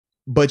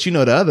But you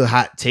know, the other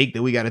hot take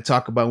that we got to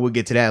talk about, we'll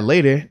get to that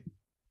later.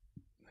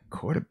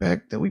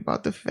 Quarterback that we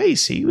about to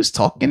face, he was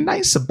talking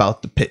nice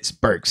about the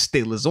Pittsburgh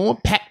Steelers on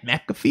Pat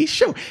McAfee's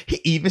show. He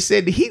even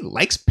said that he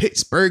likes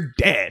Pittsburgh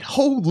dad.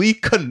 Holy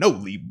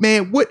cannoli,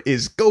 man. What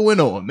is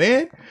going on,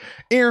 man?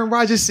 Aaron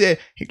Rodgers said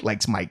he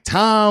likes Mike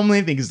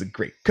Tomlin, think he's a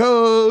great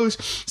coach.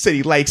 Said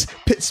he likes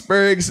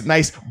Pittsburgh's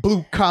nice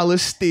blue-collar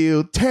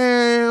steel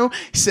town.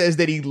 He says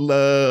that he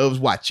loves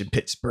watching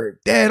Pittsburgh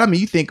dad. I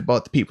mean, you think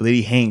about the people that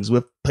he hangs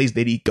with, place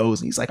that he goes,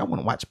 and he's like, I want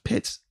to watch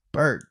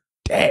Pittsburgh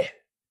dad.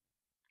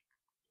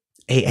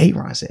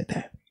 Aaron said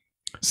that.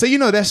 So, you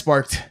know, that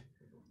sparked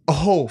a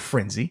whole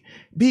frenzy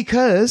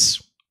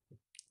because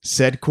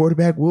said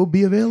quarterback will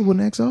be available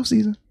next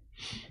offseason.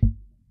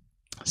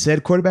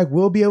 Said quarterback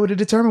will be able to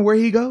determine where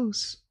he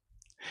goes.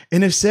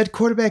 And if said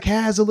quarterback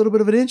has a little bit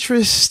of an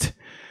interest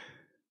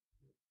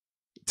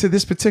to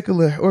this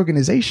particular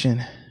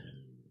organization,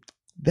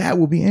 that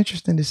will be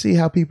interesting to see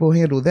how people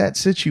handle that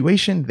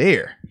situation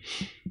there.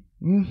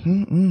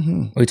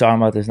 We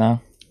talking about this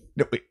now?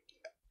 No,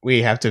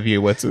 we have to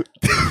view what's it.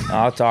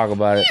 I'll talk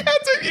about it. You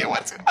have to view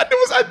what's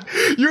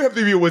it. You have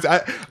to view what's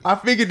it. I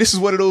figured this is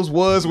one of those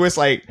was where it's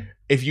like,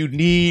 if you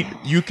need,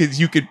 you could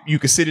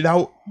sit it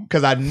out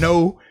because I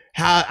know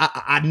how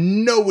I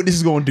know what this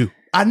is going to do.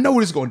 I know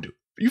what it's going to do.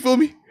 You feel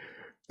me?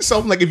 So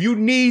I'm like, if you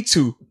need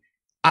to,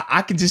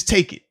 I can just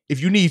take it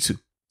if you need to,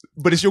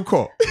 but it's your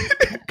call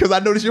because I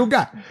know this your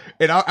guy,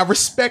 and I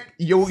respect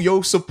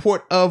your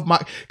support of my,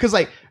 because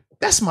like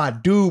that's my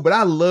dude, but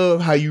I love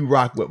how you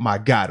rock with my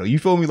guy though. You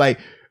feel me? Like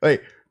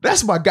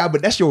that's my guy,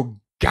 but that's your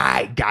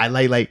guy.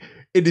 Like,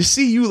 and to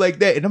see you like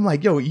that, and I'm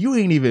like, yo, you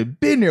ain't even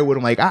been there with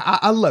him. Like,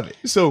 I love it.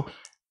 So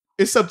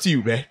it's up to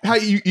you, man. How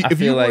if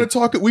you want to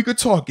talk it, we could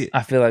talk it.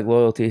 I feel like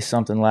loyalty is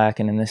something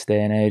lacking in this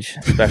day and age,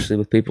 especially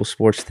with people's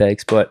sports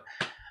takes. But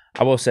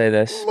I will say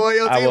this: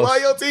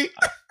 loyalty.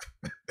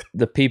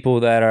 The people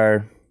that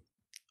are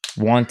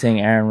wanting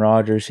Aaron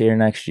Rodgers here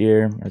next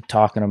year are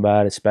talking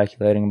about it,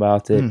 speculating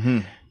about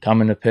it,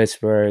 coming to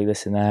Pittsburgh,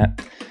 this and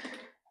that.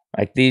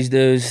 Like these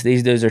dudes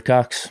are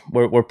cucks.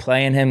 We're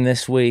playing him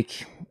this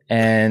week,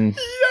 and yo,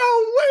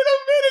 wait a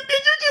minute, did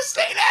you just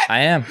say that?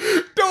 I am.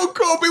 Don't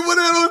call me one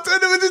of those.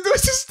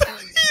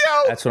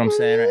 Yo, that's what I'm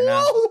saying right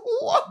now.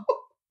 Whoa.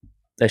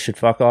 They should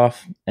fuck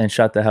off and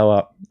shut the hell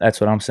up.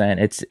 That's what I'm saying.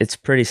 It's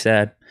pretty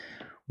sad.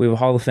 We have a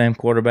Hall of Fame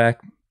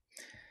quarterback,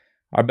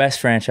 our best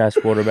franchise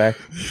quarterback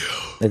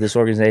that this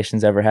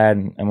organization's ever had,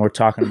 and we're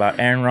talking about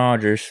Aaron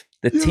Rodgers,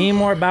 the team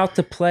we're about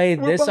to play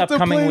this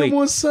upcoming week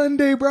on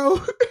Sunday,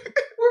 bro.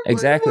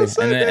 Exactly,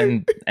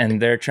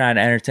 and they're trying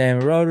to entertain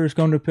me. Rodgers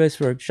going to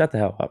Pittsburgh. Shut the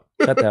hell up.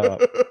 Shut the hell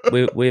up.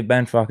 We've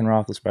been fucking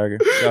Roethlisberger.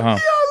 Go home.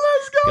 Yo,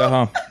 let's go. Go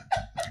home.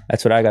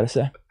 That's what I got to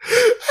say.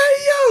 Hey,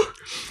 yo.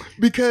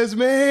 Because,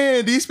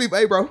 man, these people,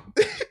 hey, bro.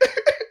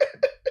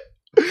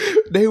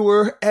 They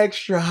were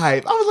extra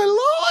hype. I was like,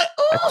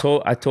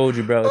 Lord. I told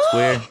you, bro. It's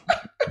weird.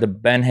 The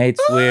Ben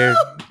hate's weird.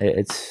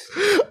 It's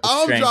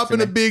I'm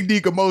dropping a big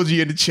Deke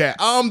emoji in the chat.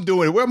 I'm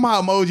doing it. Where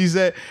my emojis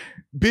at?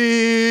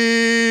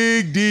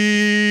 Big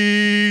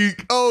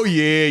Deke. Oh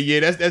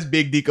yeah. That's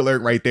big Deke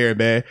alert right there,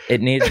 man.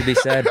 It needed to be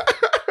said.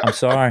 I'm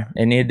sorry.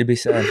 It needed to be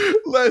said.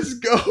 Let's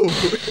go.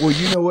 Well,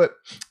 you know what?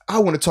 I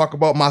want to talk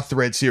about my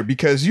threads here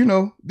because, you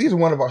know, these are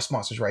one of our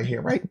sponsors right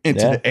here, right?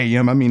 Into the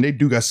AM. I mean, they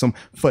do got some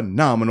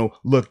phenomenal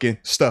looking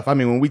stuff. I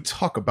mean, when we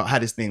talk about how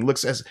this thing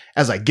looks as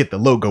I get the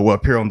logo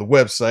up here on the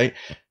website.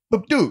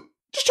 But dude,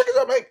 just check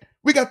it out, man.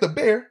 We got the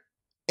bear.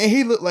 And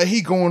he looked like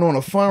he going on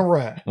a fun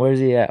ride. Where's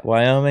he at?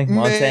 Wyoming?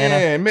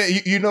 Montana? Man,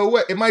 you know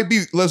what? It might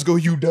be, let's go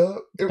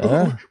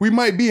UW. We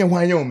might be in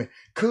Wyoming.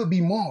 Could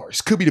be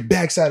Mars. Could be the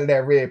backside of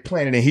that red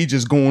planet. And he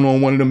just going on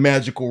one of the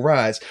magical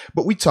rides.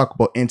 But we talk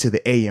about Into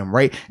the AM,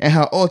 right? And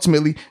how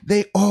ultimately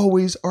they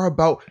always are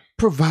about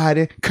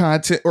providing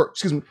content,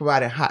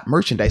 providing hot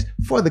merchandise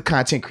for the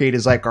content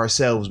creators like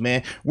ourselves,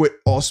 man. With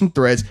awesome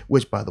threads,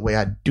 which, by the way,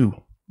 I do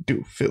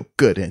feel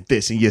good in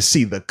this, and you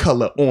see the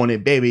color on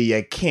it, baby.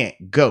 You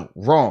can't go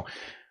wrong.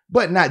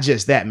 But not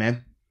just that,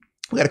 man.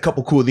 We got a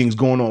couple cool things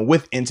going on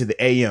with Into the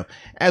AM.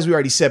 As we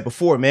already said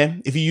before,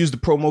 man, if you use the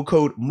promo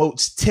code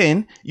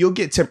MOATS10, you'll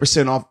get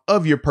 10% off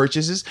of your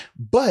purchases.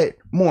 But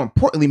more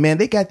importantly, man,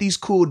 they got these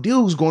cool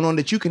deals going on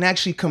that you can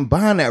actually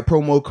combine that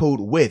promo code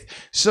with.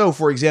 So,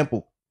 for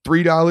example,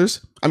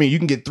 $3. I mean, you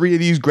can get 3 of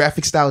these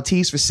graphic style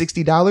tees for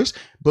 $60.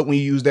 But when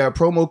you use that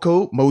promo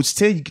code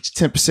MOATS10, you get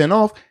your 10%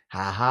 off.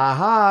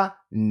 Ha.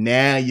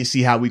 Now you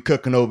see how we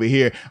cooking over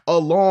here,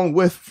 along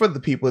with for the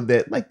people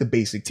that like the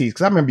basic tees.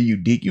 Because I remember you,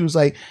 Deke, you was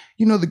like,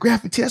 you know, the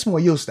graphic tee, that's more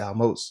your style,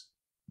 Moats.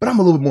 But I'm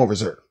a little bit more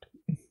reserved.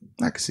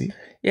 I can see.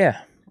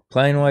 Yeah.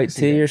 Plain white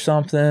tee or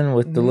something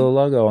with the little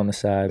logo on the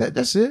side.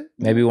 That's it.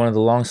 Maybe one of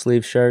the long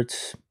sleeve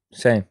shirts.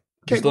 Same.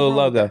 Just a little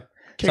logo.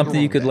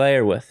 Something you could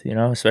layer with, you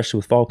know, especially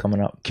with fall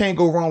coming up. Can't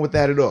go wrong with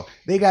that at all.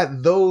 They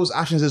got those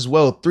options as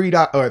well. 3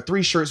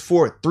 shirts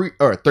for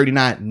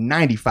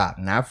 $39.95,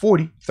 not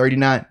 $40,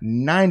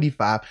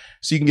 $39.95.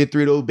 So you can get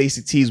 3 of those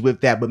basic tees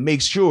with that. But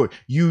make sure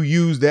you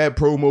use that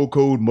promo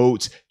code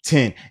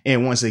MOATS10.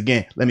 And once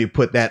again, let me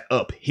put that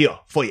up here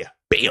for you.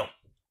 Bam.